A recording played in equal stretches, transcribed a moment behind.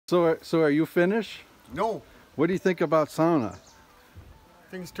So are you finished? No, What do you think about sauna?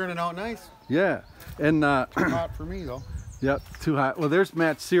 things turning out nice. Yeah, and Too hot for me though. yep, too hot. Well, there's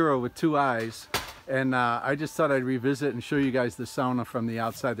Matt Ciro with two eyes, and I just thought I'd revisit and show you guys the sauna from the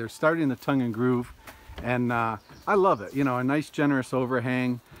outside. They're starting the tongue and groove, and I love it. You know, a nice generous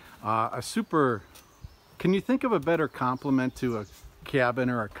overhang, a super. Can you think of a better complement to a cabin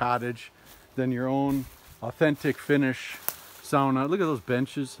or a cottage than your own authentic Finnish sauna? Look at those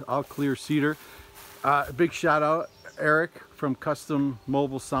benches, all clear cedar. Big shout out Eric from Custom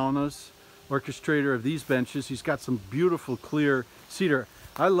Mobile Saunas, orchestrator of these benches. He's got some beautiful clear cedar.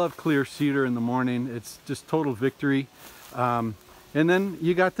 I love clear cedar in the morning. It's just total victory. And then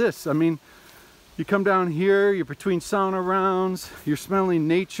you got this. I mean, you come down here, you're between sauna rounds, you're smelling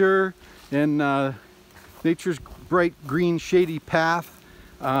nature and nature's bright green shady path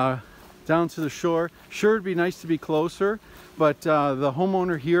down to the shore. Sure, it'd be nice to be closer, but the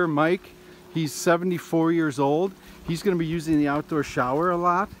homeowner here, Mike, he's 74 years old. He's going to be using the outdoor shower a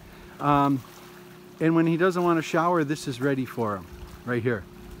lot. And when he doesn't want to shower, this is ready for him. Right here.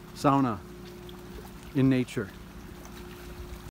 Sauna in nature.